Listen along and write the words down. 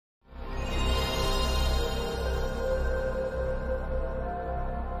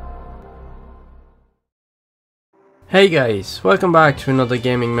Hey guys, welcome back to another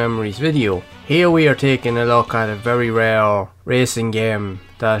Gaming Memories video. Here we are taking a look at a very rare racing game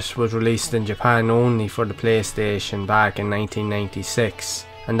that was released in Japan only for the PlayStation back in 1996.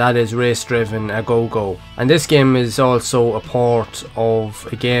 And that is Drivin A Go Go. And this game is also a port of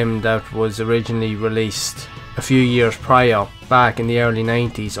a game that was originally released a few years prior, back in the early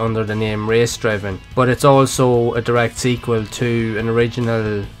 90s, under the name Drivin. But it's also a direct sequel to an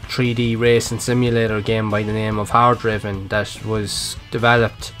original 3D race and simulator game by the name of Drivin that was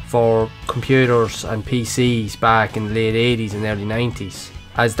developed for computers and PCs back in the late 80s and early 90s,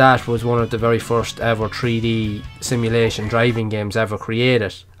 as that was one of the very first ever 3D simulation driving games ever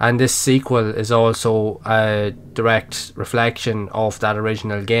created. And this sequel is also a direct reflection of that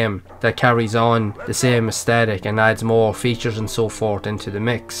original game that carries on the same aesthetic and adds more features and so forth into the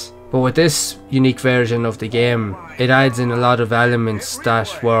mix. But with this unique version of the game, it adds in a lot of elements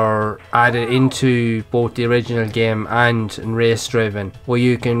that were added into both the original game and in Drivin, where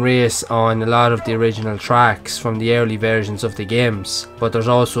you can race on a lot of the original tracks from the early versions of the games. But there's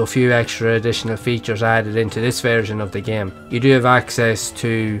also a few extra additional features added into this version of the game. You do have access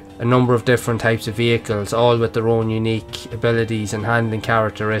to a number of different types of vehicles, all with their own unique abilities and handling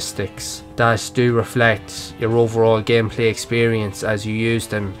characteristics that do reflect your overall gameplay experience as you use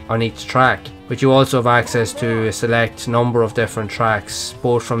them on each track. But you also have access to a select number of different tracks,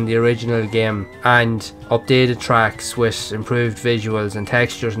 both from the original game and updated tracks with improved visuals and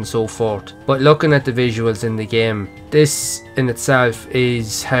textures and so forth. But looking at the visuals in the game, this in itself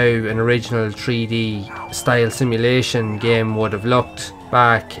is how an original 3D style simulation game would have looked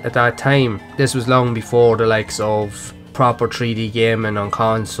back at that time. This was long before the likes of proper 3D gaming on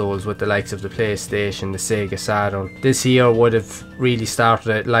consoles with the likes of the PlayStation, the Sega Saturn. This here would have really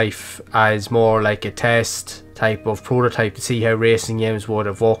started out life as more like a test type of prototype to see how racing games would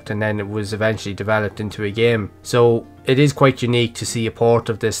have worked, and then it was eventually developed into a game. So it is quite unique to see a port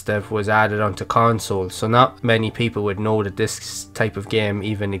of this that was added onto consoles, so not many people would know that this type of game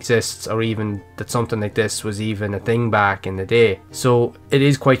even exists, or even that something like this was even a thing back in the day. So it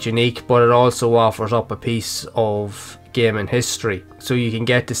is quite unique, but it also offers up a piece of gaming history, so you can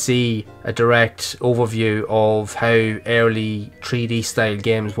get to see a direct overview of how early 3D style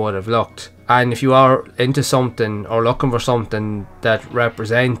games would have looked. And if you are into something or looking for something that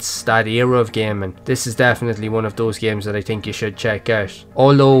represents that era of gaming, this is definitely one of those games that I think you should check out.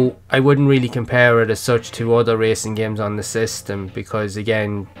 Although I wouldn't really compare it as such to other racing games on the system, because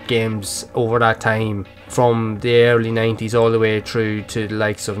again, games over that time from the early 90s all the way through to the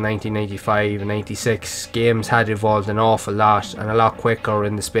likes of 1995 and 96, games had evolved an awful lot, and a lot quicker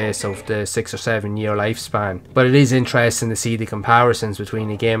in the space of the 6 or 7 year lifespan. But it is interesting to see the comparisons between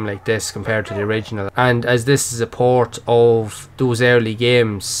a game like this compared to the original, and as this is a port of those early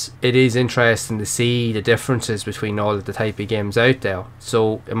games, it is interesting to see the differences between all of the type of games out there.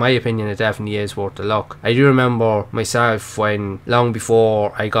 So in my opinion, it definitely is worth a look. I do remember myself when, long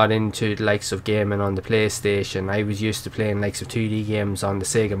before I got into the likes of gaming on the PlayStation, I was used to playing likes of 2D games on the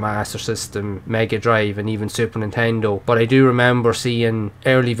Sega Master System, Mega Drive and even Super Nintendo. But I do remember seeing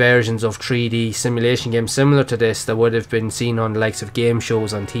early versions of 3D simulation games similar to this that would have been seen on the likes of game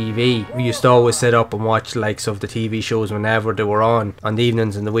shows on TV. We used to always sit up and watch the likes of the TV shows whenever they were on the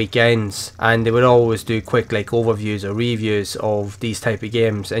evenings and the weekends, and they would always do quick like overviews or reviews of these type of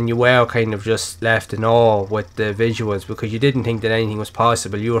games, and you were kind of just left in awe with the visuals because you didn't think that anything was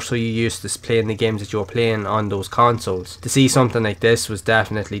possible. You were so used to playing the games that you were playing on those consoles. To see something like this was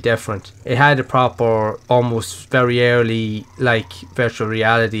definitely different. It had a proper, almost very early like virtual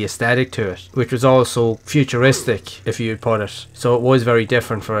reality aesthetic to it, which was also futuristic if you'd put it, so it was very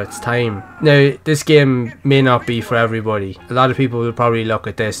different for its time. Now this game may not be for everybody. A lot of people will probably look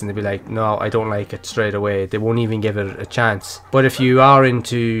at this and they'll be like, no, I don't like it straight away. They won't even give it a chance. But if you are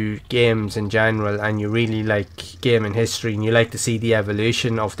into games in general and you really like gaming history and you like to see the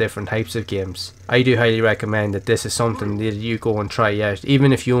evolution of different types of games, I do highly recommend that this is something that you go and try out,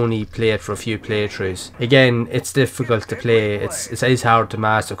 even if you only play it for a few playthroughs. Again, it's difficult to play, it is hard to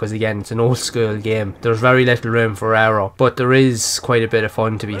master because again, it's an old school game. There's very little room for error, but there is quite a bit of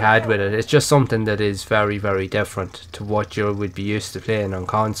fun to be had with it. It's just something that is very, very different to what you would be used to playing on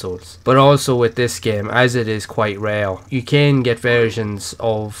consoles. But also with this game, as it is quite rare, you can get versions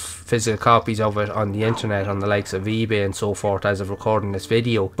of physical copies of it on the internet, on the likes of eBay and so forth as of recording this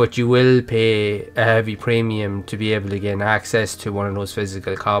video, but you will pay a heavy premium to be able to gain access to one of those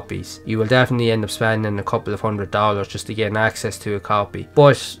physical copies. You will definitely end up spending a couple of $100s just to gain access to a copy.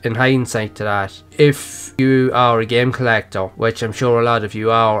 But in hindsight to that, if you are a game collector, which I'm sure a lot of you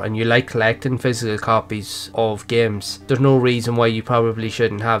are, and you like collecting physical copies of games, there's no reason why you probably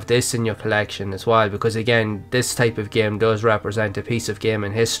shouldn't have this in your collection as well, because again, this type of game does represent a piece of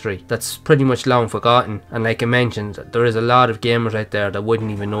gaming history that's pretty much long forgotten, and like I mentioned, there is a lot of gamers out there that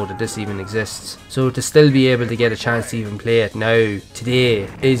wouldn't even know that this even exists. So to still be able to get a chance to even play it now, today,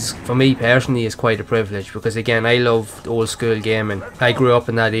 is, for me personally, is quite a privilege, because again, I love old school gaming. I grew up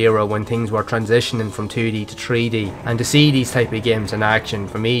in that era when things were transitioning from 2D to 3D, and to see these type of games in action,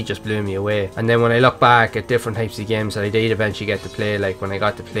 for me, just blew me away. And then when I look back at different types of games that I did eventually get to play, like when I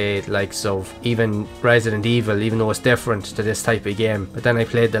got to play the likes of even Resident Evil, even though it's different to this type of game, but then I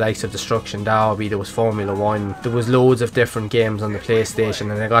played the likes of Destruction Derby, there was Formula 1, there was loads of different games on the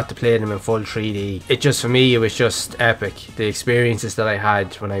PlayStation, and I got to play them in full 3D. It just, for me, it was just epic, the experiences that I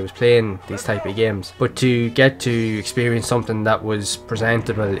had when I was playing these type of games. But to get to experience something that was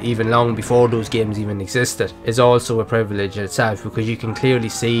presentable even long before those games even existed is also a privilege in itself, because you can clearly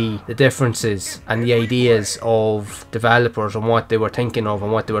see the differences and the ideas of developers and what they were thinking of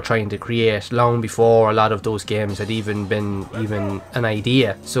and what they were trying to create long before a lot of those games had even been an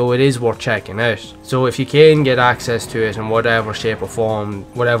idea. So it is worth checking out. So if you can get access to it in whatever shape or form,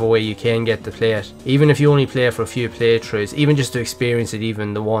 whatever way you can get to play it, even if you only play for a few playthroughs, even just to experience it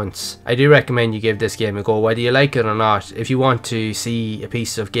even the once, I do recommend you give this game a go, whether you like it or not. If you want to see a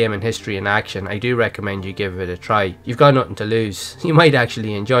piece of gaming history in action, I do recommend you give it a try. You've got nothing to lose. You might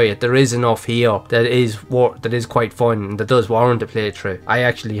actually enjoy it. There is enough here that is quite fun and that does warrant a playthrough. I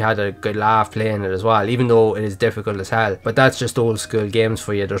actually had a good laugh playing it as well, even though it is difficult as hell. But that's just old school games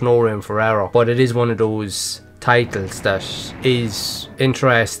for you. There's no room for error. But it is one of those titles that is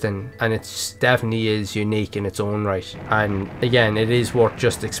interesting, and it definitely is unique in its own right. And again, it is worth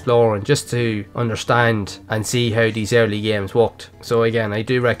just exploring, just to understand and see how these early games worked. So again, I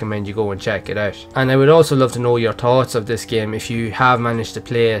do recommend you go and check it out. And I would also love to know your thoughts of this game if you have managed to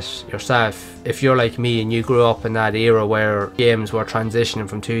play it yourself. If you're like me and you grew up in that era where games were transitioning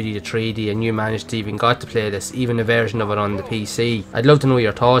from 2D to 3D and you managed to even got to play this, even a version of it on the PC, I'd love to know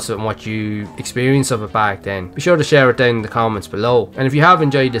your thoughts of it and what you experienced of it back then. Be sure to share it down in the comments below. And if you have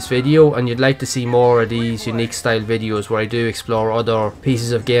enjoyed this video and you'd like to see more of these unique style videos where I do explore other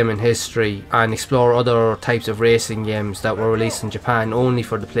pieces of gaming history and explore other types of racing games that were released in Japan only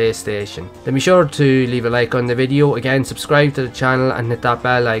for the PlayStation, then be sure to leave a like on the video. Again, subscribe to the channel and hit that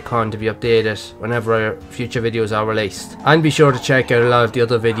bell icon to be updated whenever future videos are released. And be sure to check out a lot of the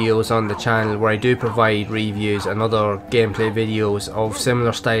other videos on the channel where I do provide reviews and other gameplay videos of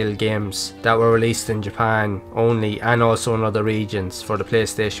similar style games that were released in Japan only, and also in other regions for the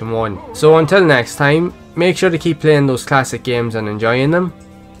PlayStation 1. So until next time, make sure to keep playing those classic games and enjoying them,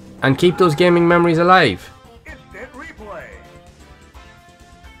 and keep those gaming memories alive.